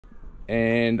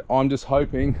and I'm just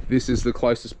hoping this is the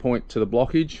closest point to the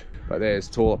blockage. But there's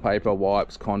toilet paper,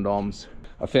 wipes, condoms.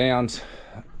 I found,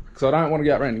 because I don't want to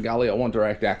go around the gully, I want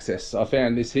direct access. So I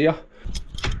found this here.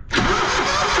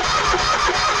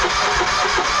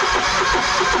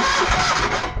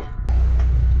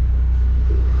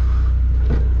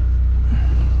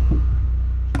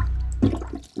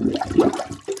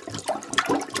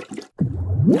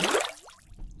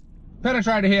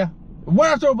 Penetrator here. We're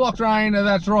after a block drain, and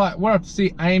that's right, we're up to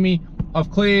see Amy.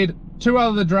 I've cleared 2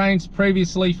 other drains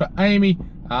previously for Amy,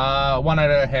 one at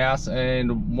her house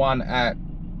and one at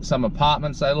some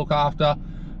apartments they look after.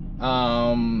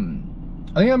 I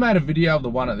think I made a video of the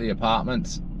one at the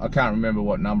apartments. I can't remember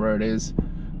what number it is.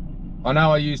 I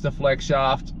know I used a flex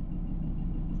shaft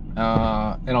and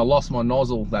I lost my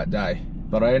nozzle that day,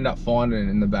 but I ended up finding it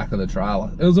in the back of the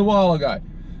trailer. It was a while ago,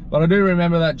 but I do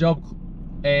remember that job,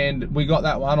 and we got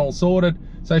that one all sorted.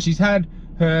 So she's had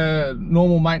her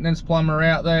normal maintenance plumber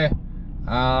out there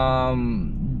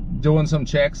doing some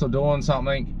checks or doing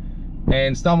something,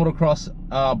 and stumbled across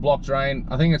a block drain.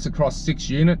 I think it's across 6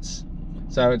 units,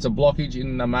 so it's a blockage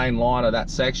in the main line of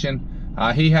that section.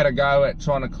 He had a go at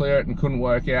trying to clear it and couldn't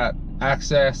work out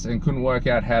access and couldn't work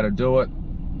out how to do it.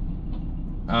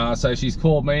 So she's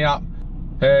called me up,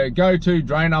 her go-to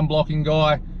drain unblocking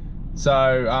guy. So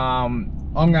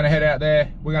I'm going to head out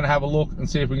there. We're going to have a look and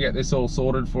see if we can get this all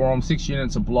sorted for them. 6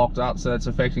 units are blocked up, so it's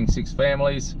affecting 6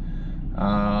 families.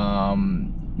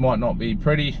 Might not be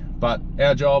pretty, but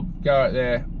our job, go out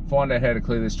there, find out how to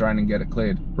clear this drain and get it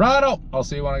cleared. Right up, I'll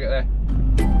see you when I get there.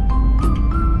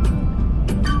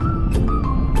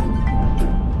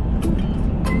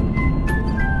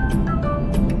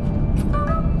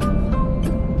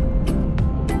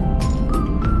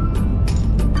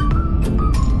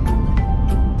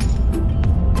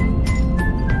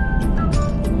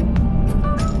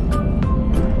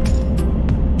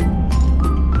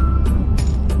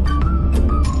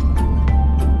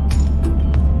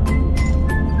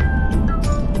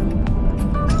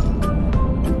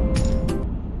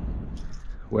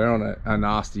 We're on a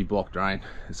nasty block drain,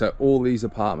 so all these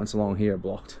apartments along here are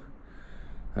blocked.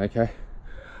 Okay,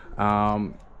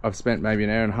 I've spent maybe an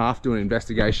hour and a half doing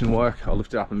investigation work. I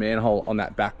lifted up a manhole on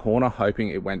that back corner hoping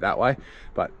it went that way,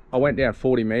 but I went down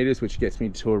 40 meters, which gets me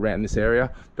to around this area,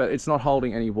 but it's not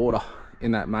holding any water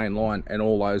in that main line, and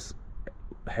all those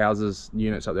houses,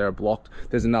 units up there are blocked.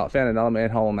 There's another, found another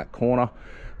manhole on that corner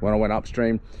when I went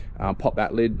upstream, popped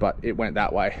that lid, but it went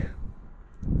that way.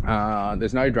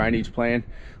 There's no drainage plan.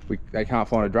 They can't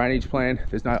find a drainage plan.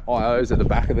 There's no IOs at the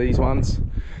back of these ones.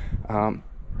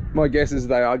 My guess is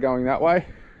they are going that way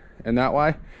and that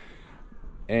way,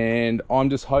 and I'm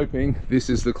just hoping this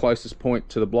is the closest point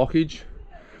to the blockage,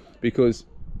 because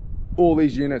all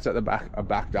these units at the back are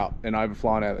backed up and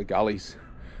overflowing out of the gullies.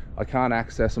 I can't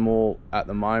access them all at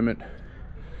the moment,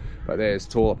 but there's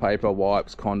toilet paper,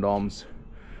 wipes, condoms,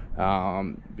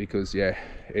 because yeah,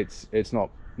 it's not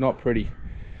pretty.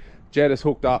 Jet is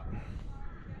hooked up.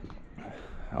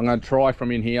 I'm going to try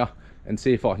from in here and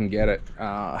see if I can get it.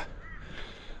 I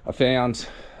found,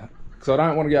 because I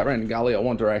don't want to go around the gully, I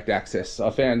want direct access. So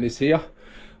I found this here.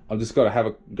 I've just got to have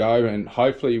a go, and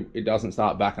hopefully it doesn't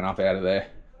start backing up out of there.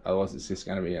 Otherwise it's just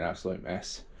going to be an absolute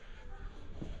mess.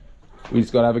 We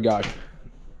just got to have a go.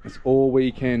 That's all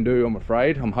we can do, I'm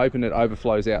afraid. I'm hoping it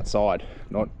overflows outside,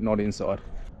 not inside.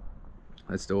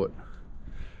 Let's do it.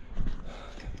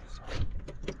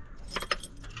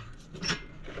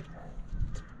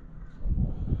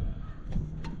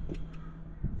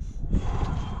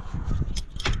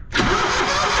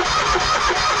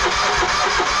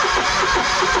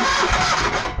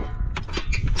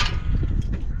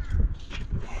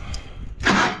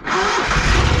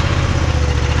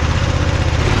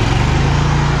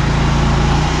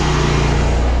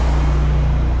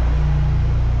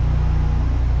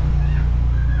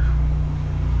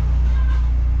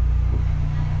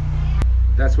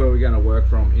 That's where we're going to work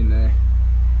from, in there.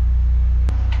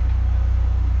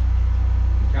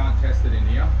 You can't test it in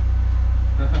here.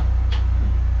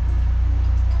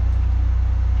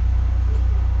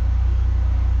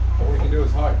 All we can do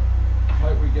is hope.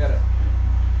 Hope we get it.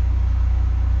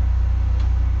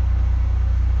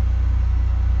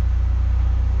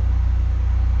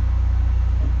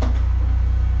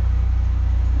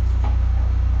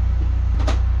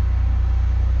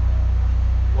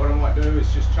 Do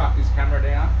is just chuck this camera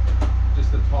down,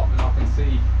 just the top, and I can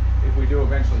see if we do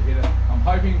eventually hit it. I'm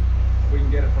hoping we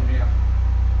can get it from here.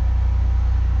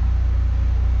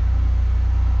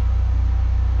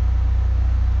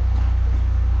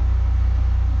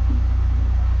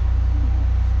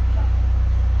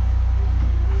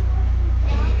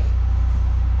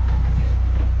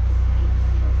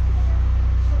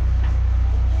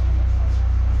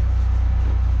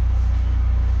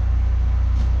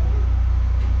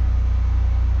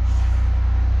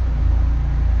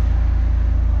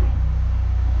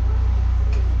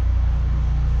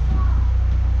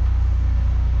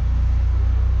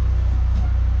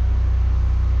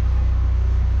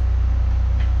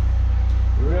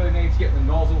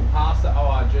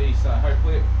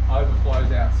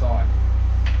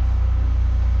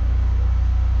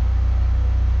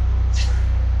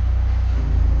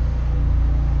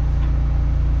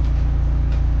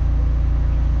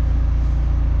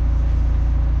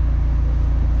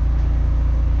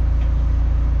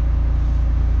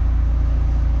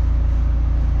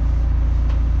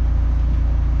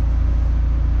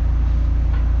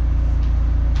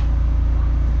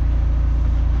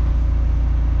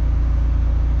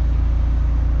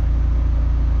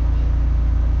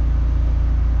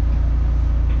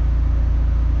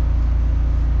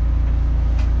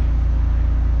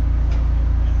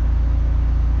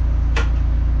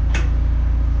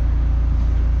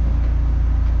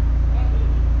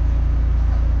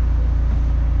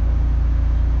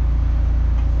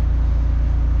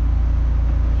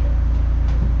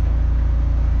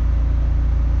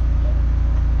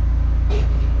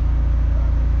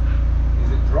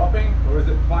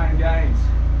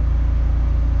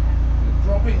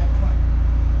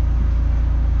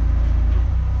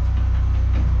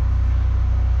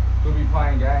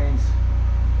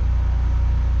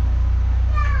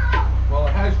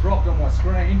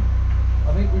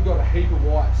 heap of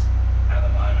wipes at the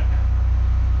moment.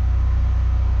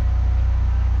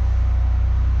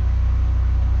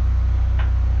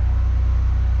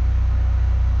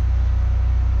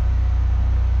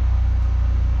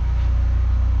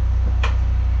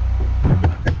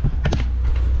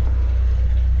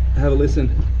 Have a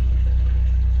listen.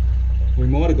 We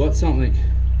might have got something.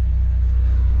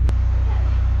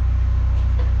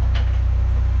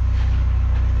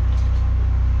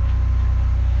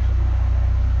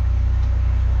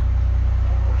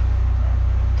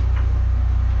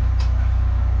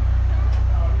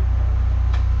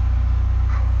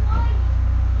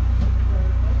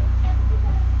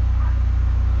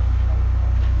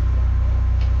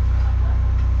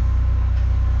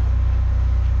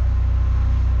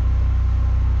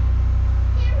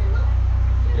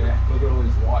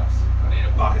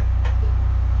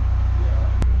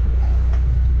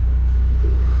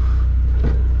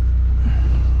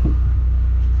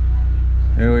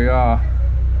 Here we are.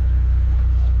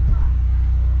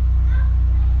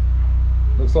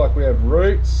 Looks like we have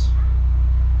roots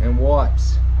and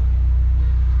wipes.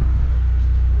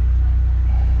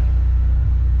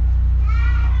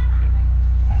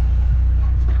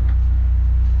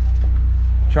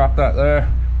 Chop that there.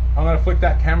 I'm going to flick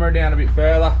that camera down a bit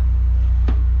further.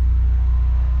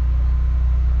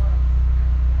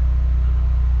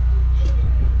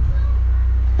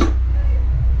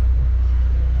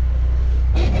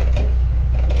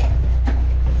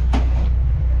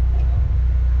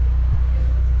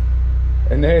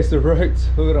 And there's the roots,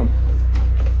 look at them.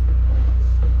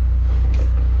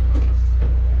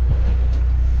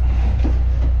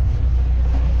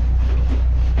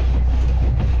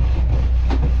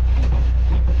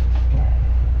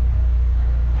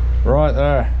 Right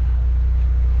there.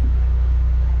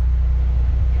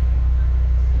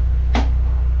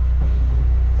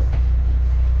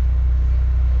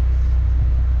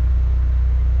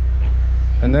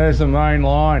 And there's the main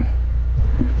line.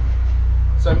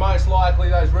 So most likely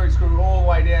those roots grew all the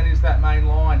way down into that main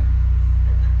line,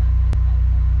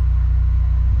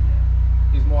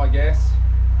 is my guess.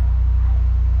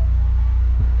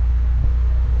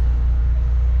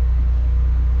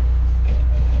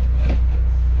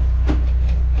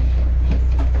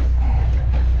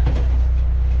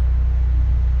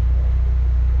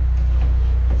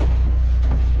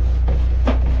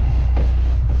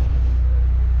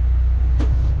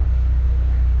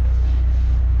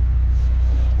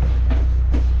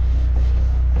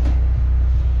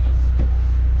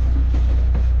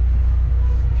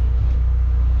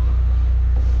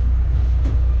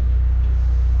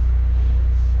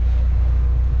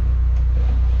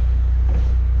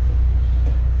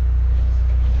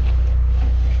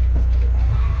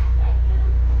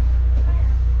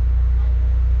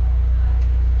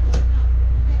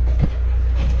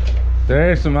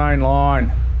 There's the main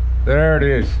line. There it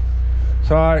is.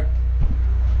 So,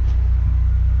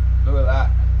 look at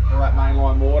that. Look at that main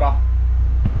line water.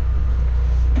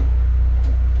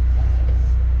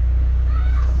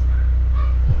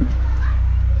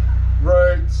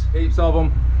 Roots, heaps of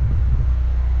them.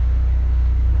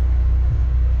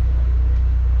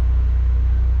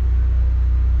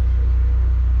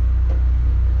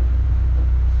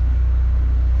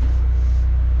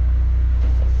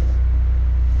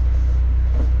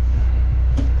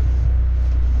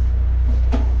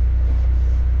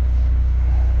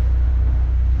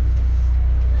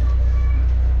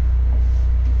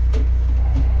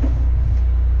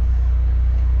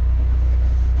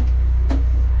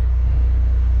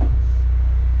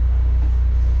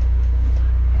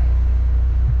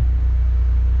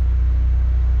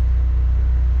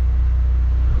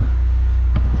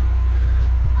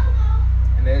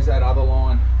 That other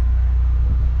line.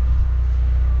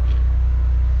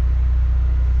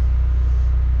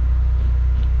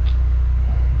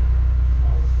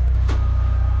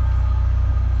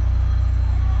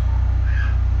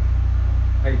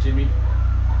 Hey Jimmy.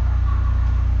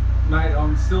 Mate,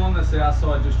 I'm still on the south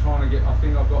side just trying to get, I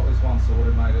think I've got this one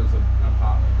sorted, mate. It was an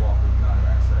apartment block with no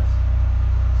access.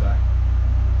 So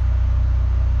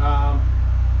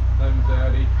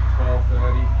 11:30,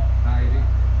 12:30, maybe.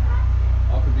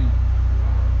 I could be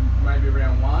maybe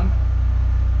around 1.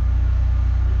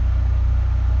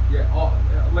 Yeah,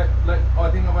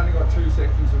 I think I've only got 2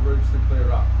 sections of roots to clear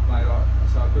up, mate.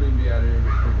 So I could even be out here a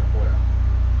bit quicker for you.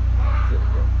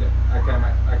 Yeah. Okay,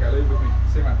 mate. Okay, leave it with me.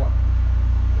 See you, mate. Bye.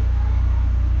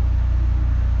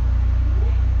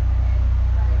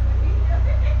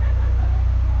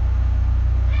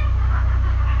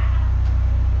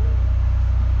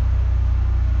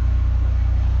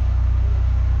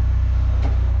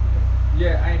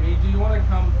 Yeah, Amy, do you want to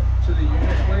come to the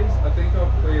unit, please?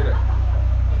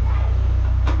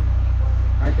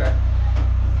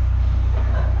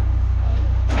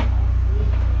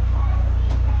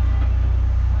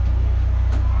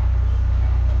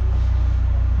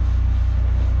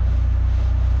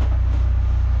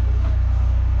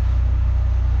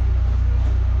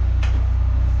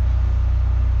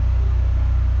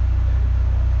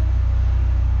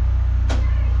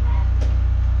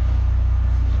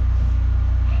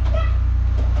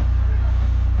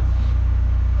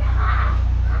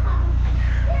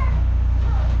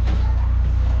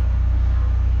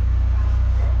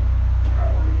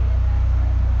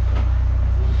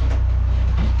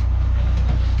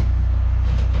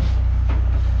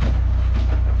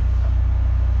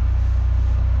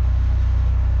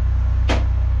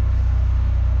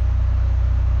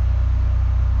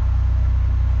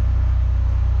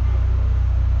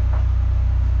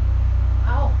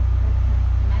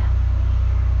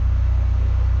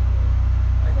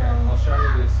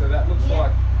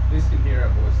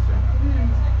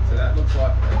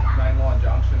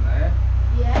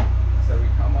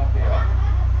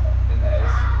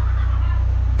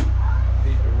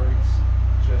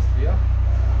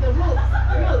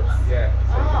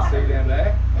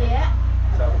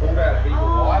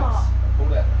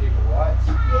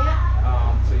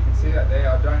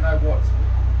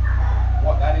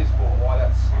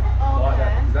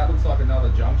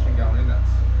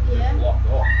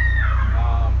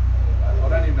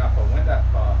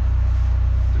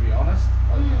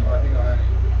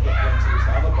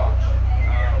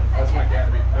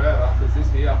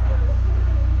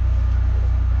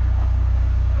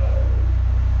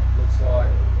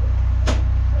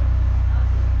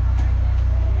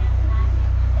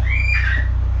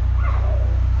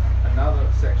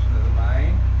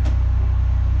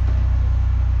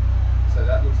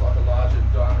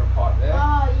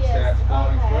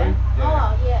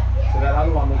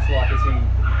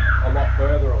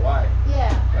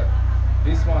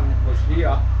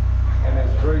 here, and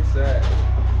there's roots there.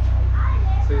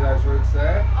 See those roots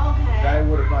there? Okay. They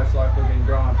would have most likely been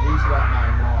grown into that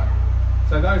main line.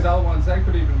 So those other ones, they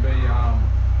could even be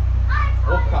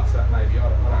offcuts that maybe, I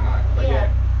don't know. But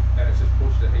yeah, and it's just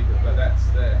pushed a heap of, but that's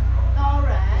there.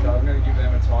 Alright. So I'm going to give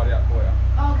them a tidy up for you.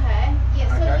 Okay. Yeah,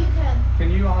 so Okay. you can...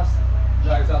 Can you ask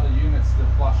those other units to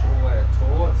flush all their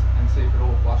toilets and see if it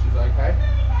all flushes okay?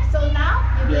 So now,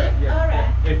 you mean? Alright.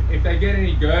 Yeah. If they get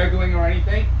any gurgling or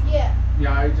anything, Yeah. you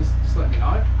know, just let me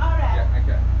know. Alright. Yeah,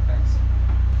 okay, thanks.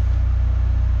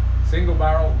 Single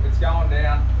barrel, it's going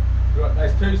down. We've got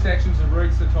those 2 sections of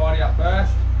roots to tidy up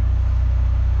first.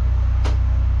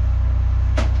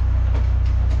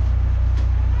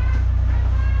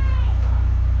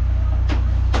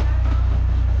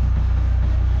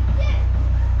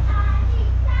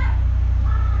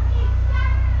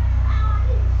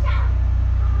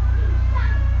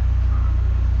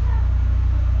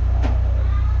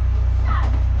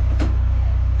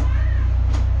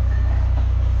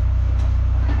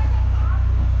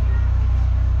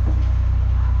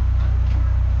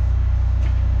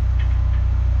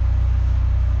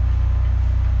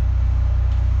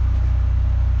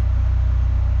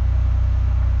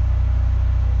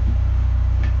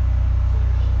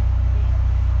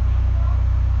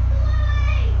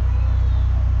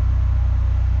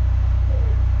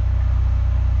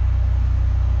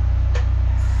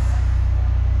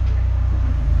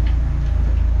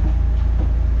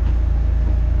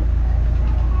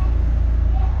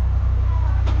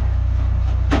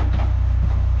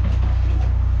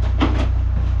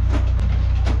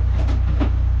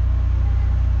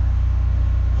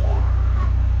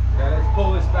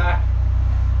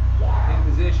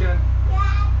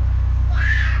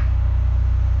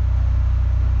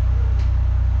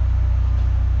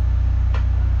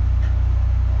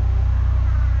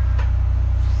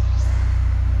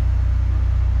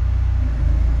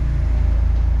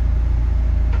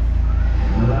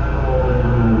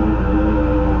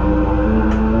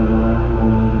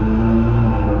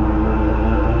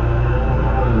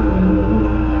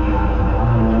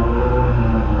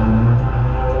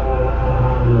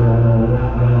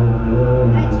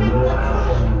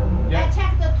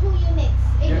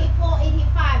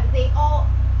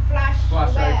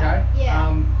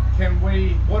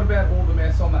 What about all the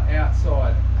mess on the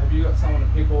outside? Have you got someone to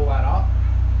pick all that up?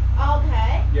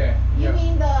 Okay. Yeah. You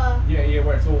mean the... Yeah,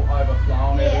 where it's all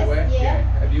overflowing everywhere? Yeah.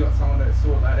 Have you got someone to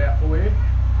sort that out for you?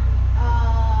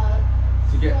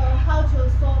 To get... So how to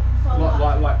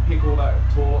sort like pick all that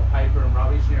toilet paper and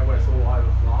rubbish, you know, where it's all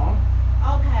overflowing?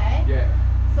 Okay. Yeah.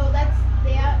 So that's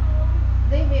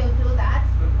they will do that?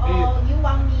 Or you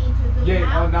want me to do yeah,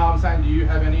 now? No, I'm saying, do you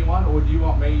have anyone, or do you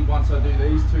want me, once I do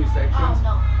these 2 sections? Oh,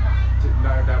 no.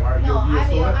 No, don't worry. No, I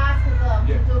will ask them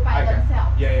to do by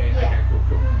themselves. Yeah. Okay,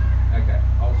 cool. Okay.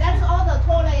 That's all the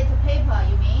toilet paper,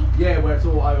 you mean? Yeah, where it's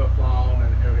all overflown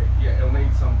and everything. Yeah, it'll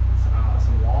need some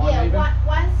lime even. Yeah,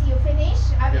 once you finish,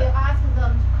 I will ask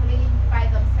them to clean by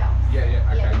themselves. Yeah,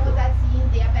 okay, because cool. that's in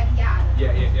their backyard.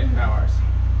 Yeah, no worries.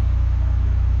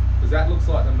 Because that looks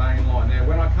like the main line. Now,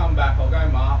 when I come back, I'll go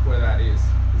mark where that is.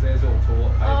 Because there's all toilet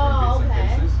paper and bits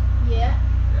and pieces. Yeah.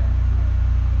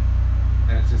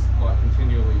 And it's just like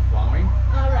continually flowing.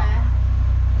 Alright.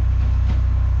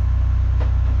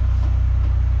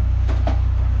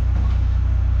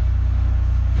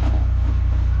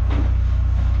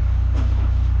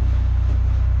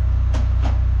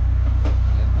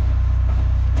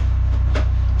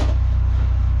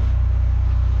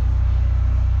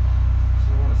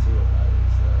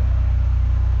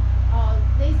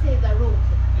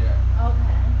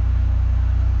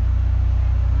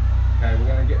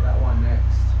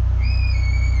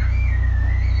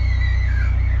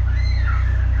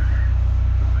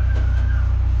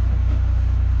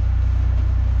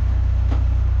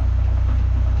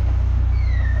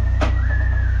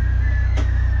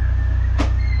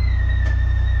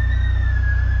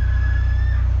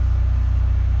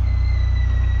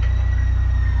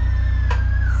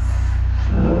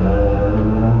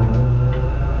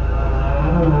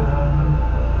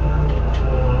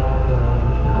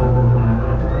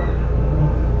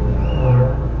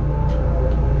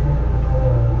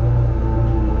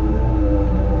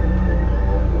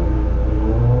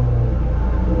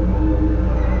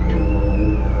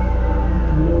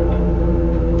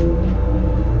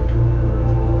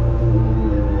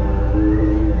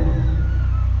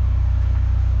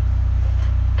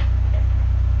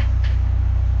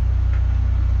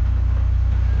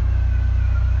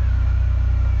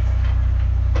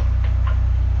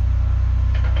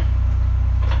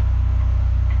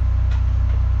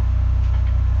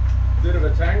 Bit of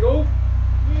a tangle.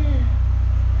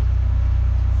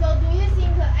 So do you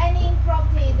think any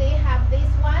property they have this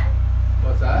one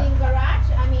What's that? in garage?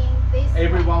 I mean this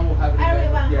Everyone will have it in there.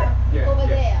 Everyone Yeah, have yeah, over yeah,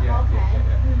 there. yeah, Okay. yeah,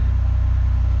 yeah, yeah.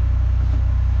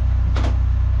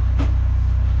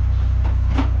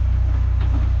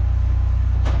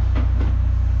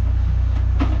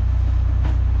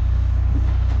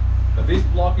 But this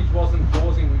blockage wasn't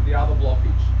causing the other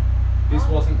blockage. This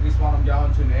wasn't, this one I'm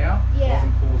going to now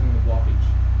wasn't causing the blockage.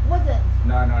 Wasn't?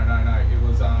 No. It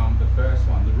was the first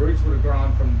one. The roots would have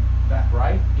grown from that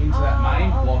break into that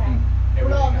main, okay. blocking everything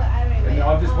Block up. everywhere. And then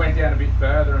I just went down a bit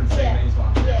further and seen these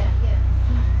ones. Yeah.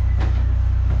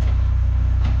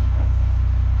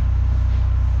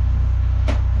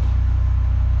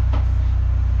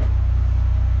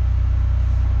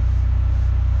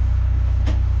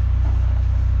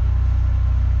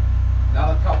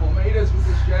 Another couple of meters with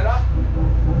this jetter.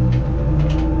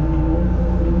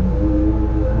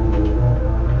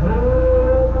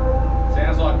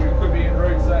 Sounds like it could be in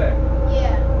roots there.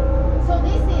 Yeah. So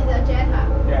this is a jetta.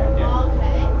 Yeah.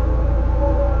 Okay.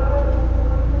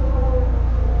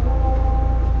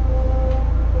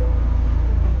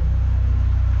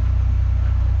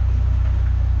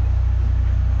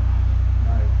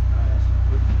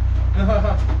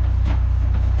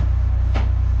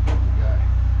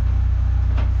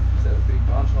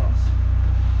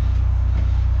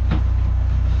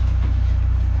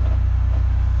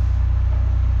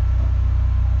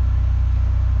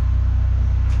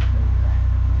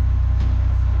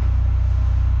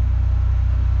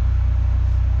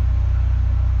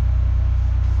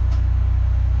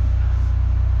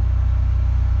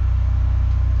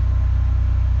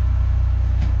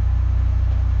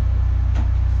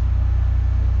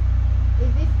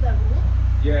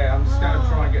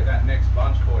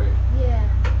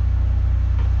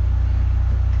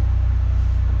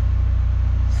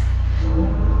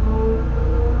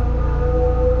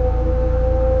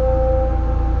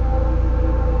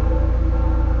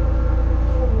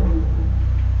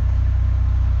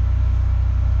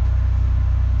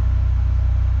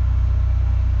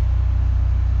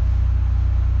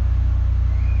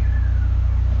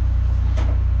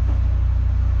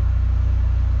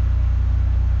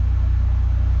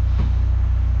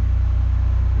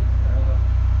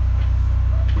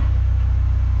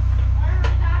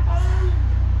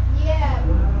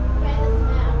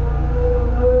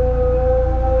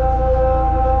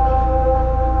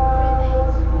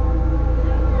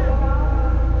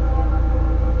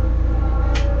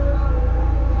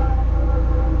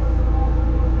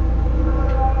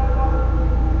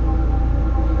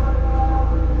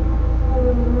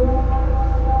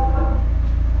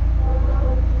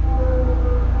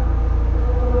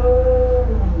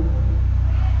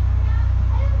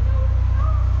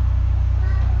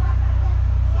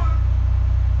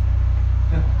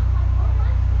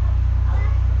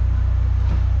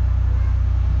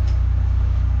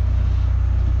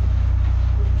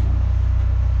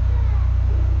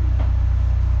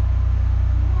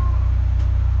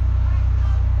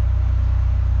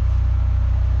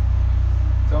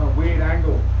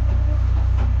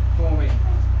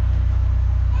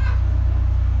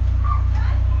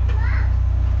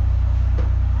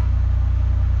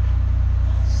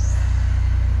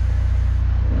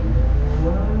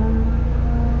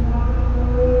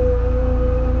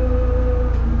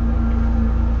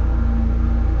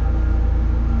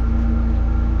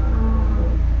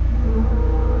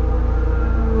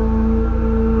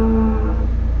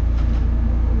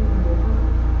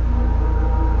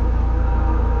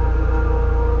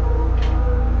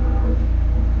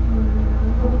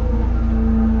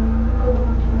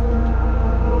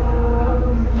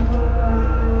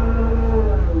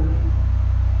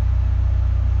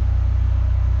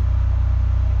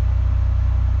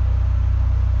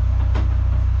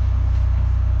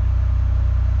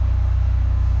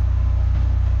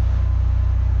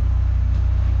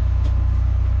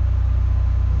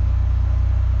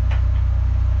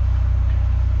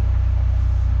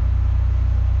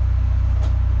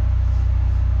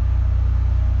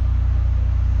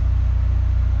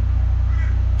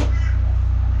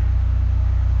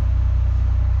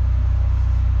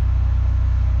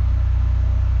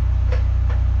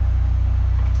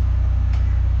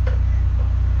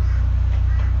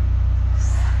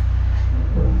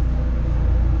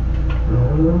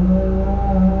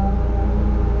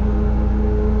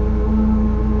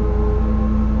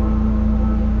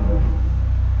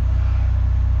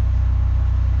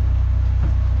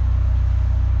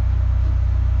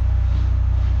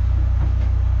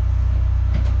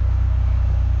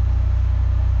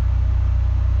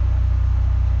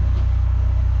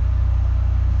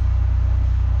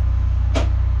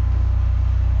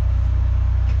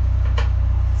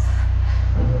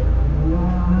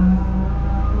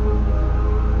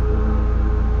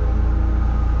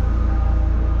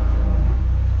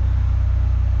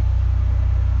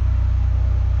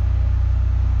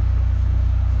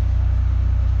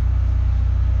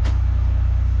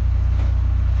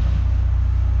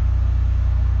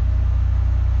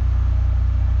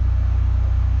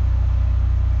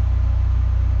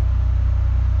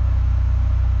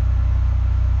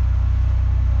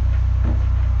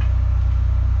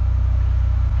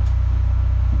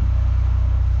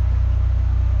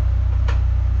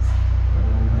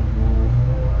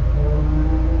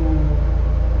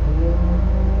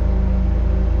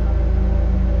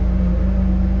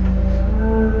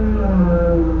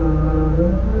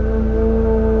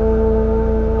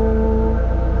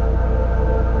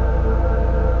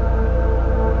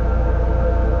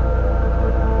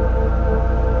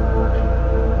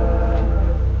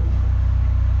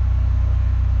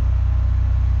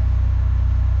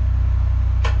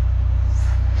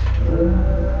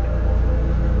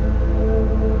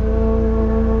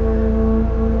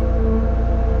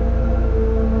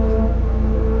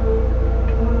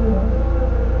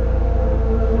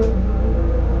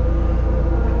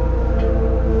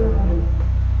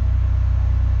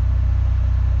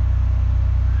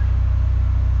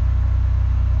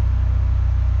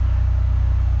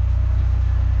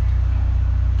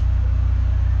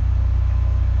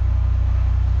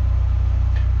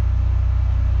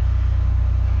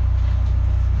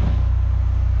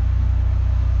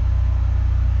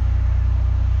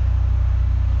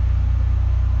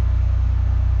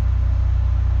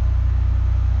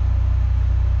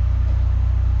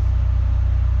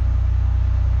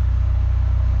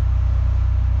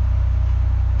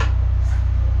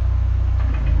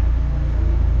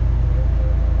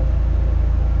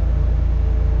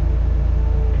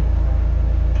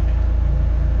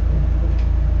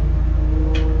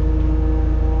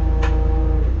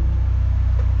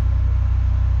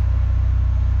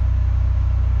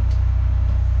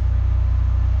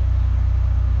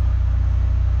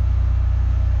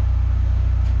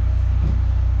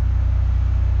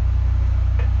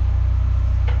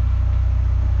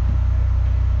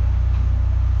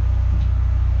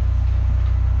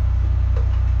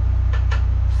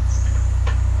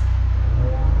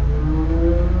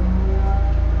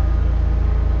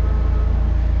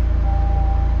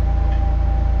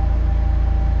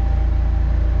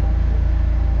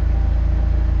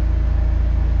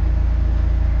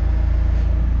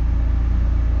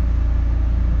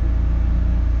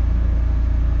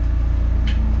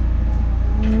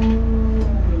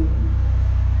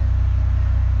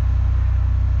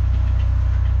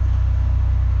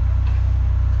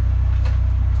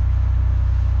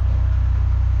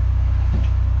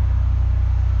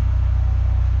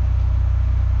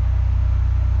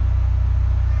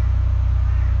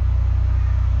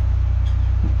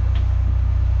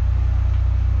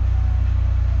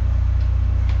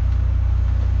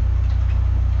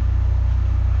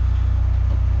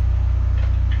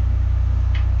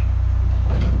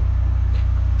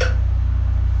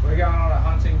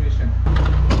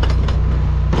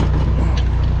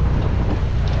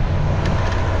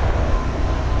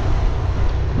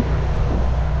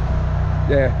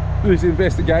 yeah, this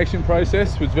investigation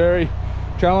process was very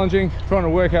challenging, trying to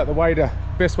work out the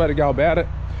best way to go about it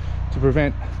to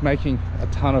prevent making a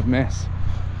ton of mess.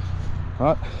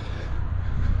 But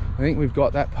I think we've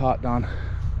got that part done.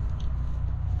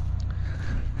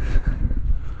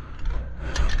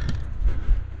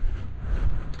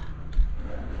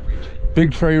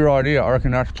 Big tree right here, I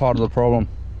reckon that's part of the problem.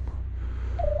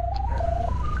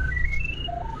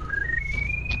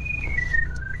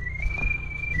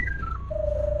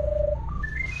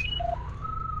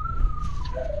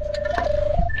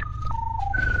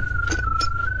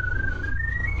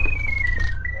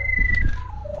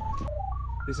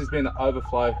 This has been an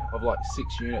overflow of like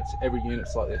 6 units. Every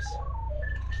unit's like this.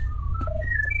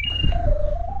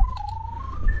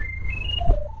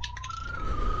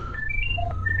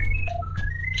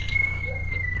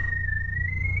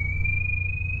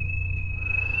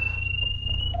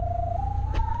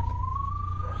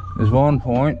 There's one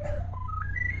point.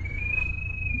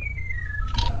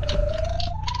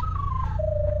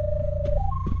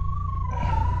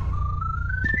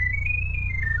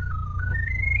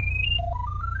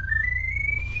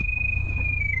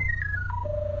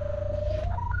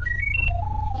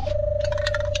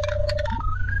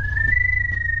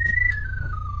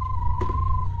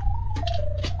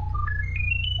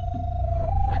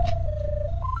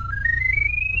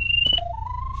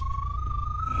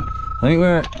 I think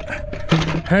we're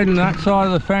heading that side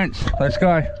of the fence. Let's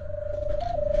go.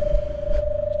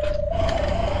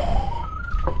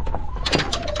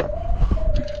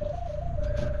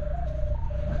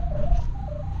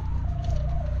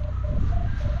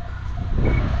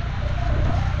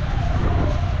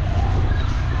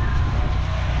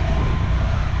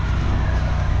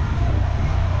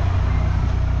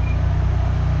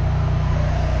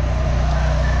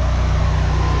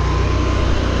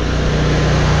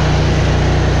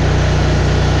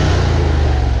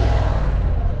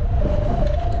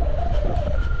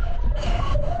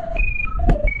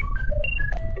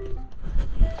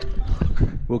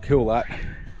 We'll kill that.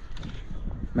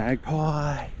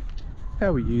 Magpie,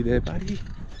 how are you there, buddy?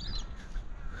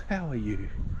 How are you?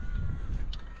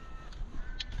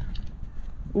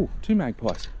 Oh, 2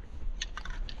 magpies.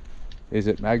 Is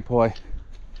it magpie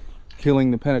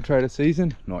killing the penetrator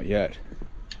season? Not yet.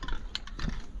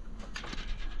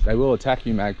 They will attack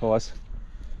you, magpies.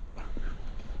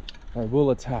 They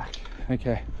will attack.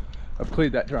 Okay, I've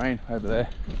cleared that drain over there.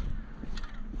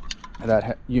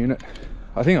 That unit.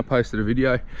 I think I posted a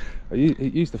video. I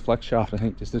used the flex shaft, I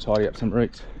think, just to tidy up some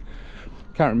roots.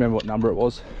 Can't remember what number it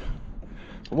was.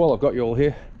 But while I've got you all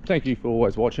here, thank you for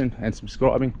always watching and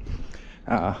subscribing.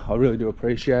 I really do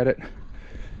appreciate it.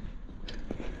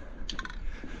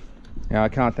 I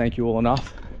can't thank you all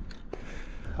enough.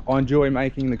 I enjoy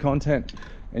making the content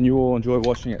and you all enjoy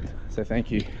watching it, so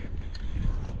thank you.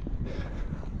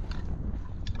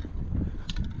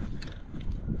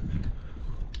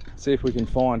 See if we can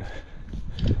find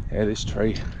this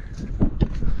tree.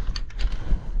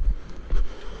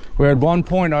 We had one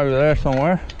point over there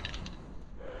somewhere.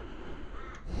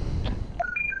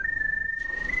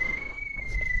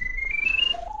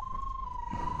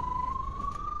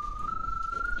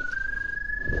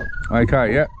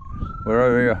 Okay, yep, we're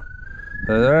over here.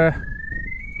 So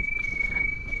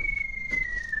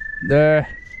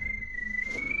there.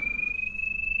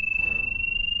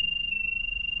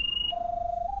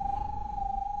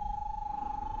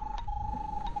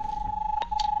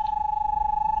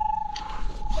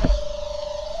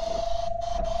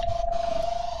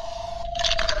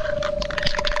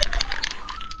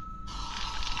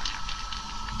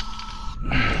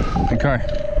 Okay,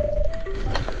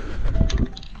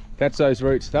 that's those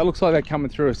roots. That looks like they're coming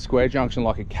through a square junction,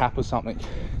 like a cap or something.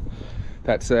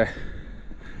 That's there.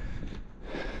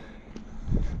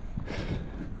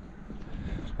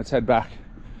 Let's head back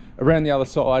around the other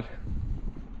side,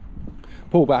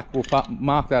 pull back, we'll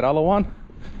mark that other one,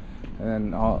 and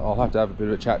then I'll have to have a bit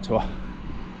of a chat to her.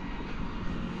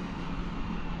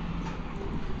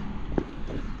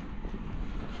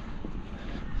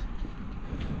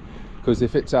 Because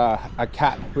if it's a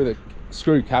cap with a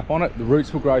screw cap on it, the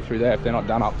roots will grow through there if they're not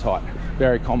done up tight.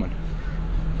 Very common.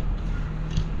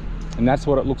 And that's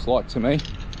what it looks like to me.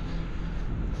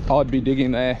 I'd be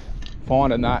digging there,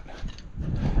 finding that,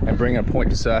 and bringing a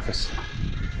point to surface.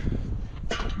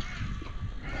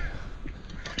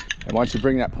 And once you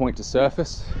bring that point to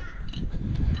surface,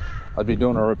 I'd be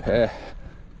doing a repair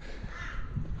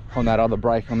on that other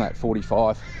brake on that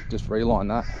 45. Just reline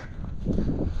that.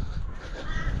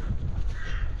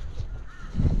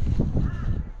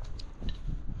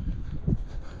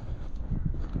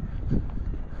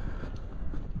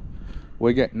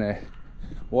 We're getting there.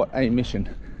 What a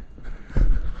mission.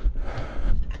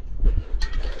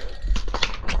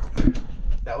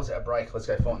 That was our break. Let's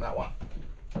go find that one.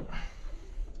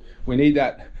 We need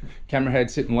that camera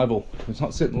head sitting level. If it's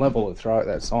not sitting level, it'll throw out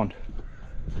that sound.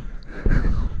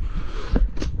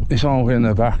 This one will be in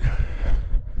the back.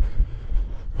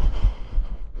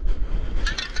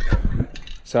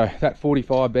 So that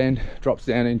 45 bend drops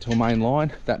down into a main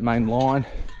line. That main line,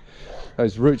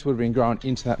 those roots would have been growing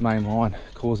into that main line,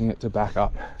 causing it to back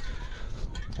up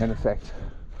and affect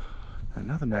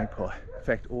another magpie,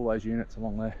 affect all those units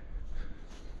along there.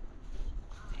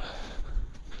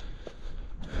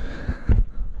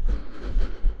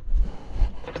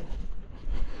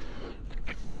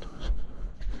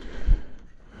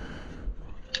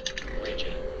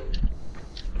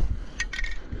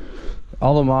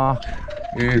 Other mark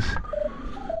is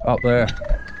up there.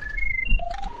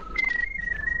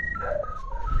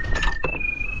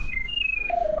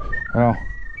 Well,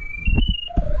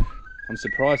 I'm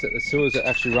surprised that the sewers are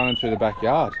actually running through the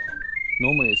backyard.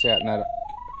 Normally it's out in that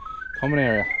common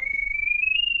area.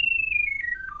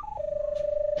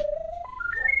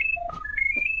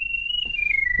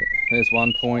 There's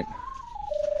one point.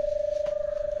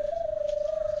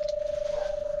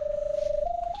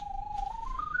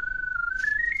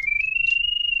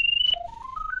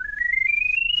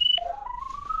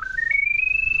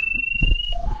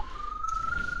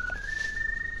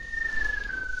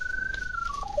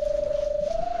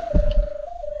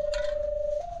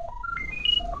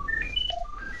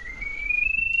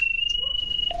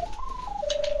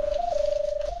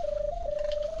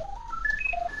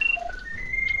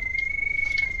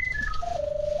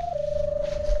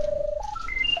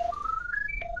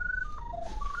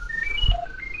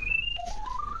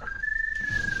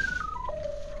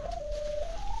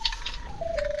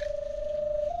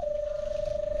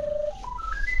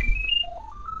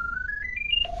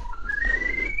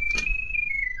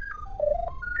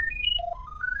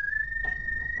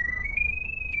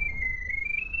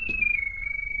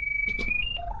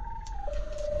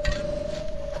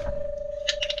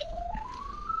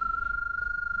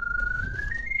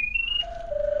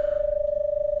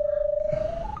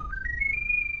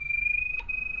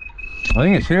 I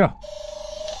think it's here.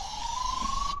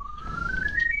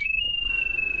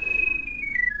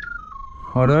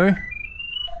 I do.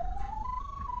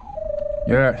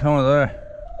 Yeah, it's over there.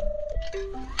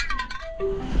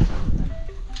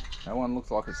 That one looks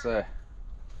like it's there.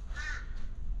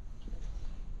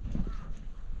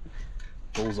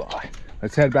 Bullseye.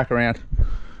 Let's head back around.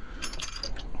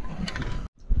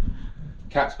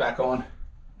 Cap's back on.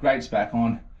 Grade's back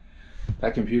on.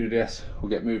 That computer desk will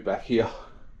get moved back here.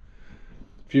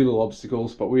 Few little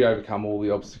obstacles, but we overcome all the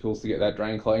obstacles to get that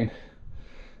drain clean.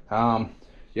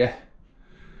 Yeah,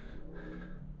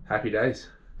 happy days.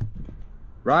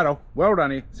 Righto, well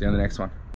done here. See you on the next one.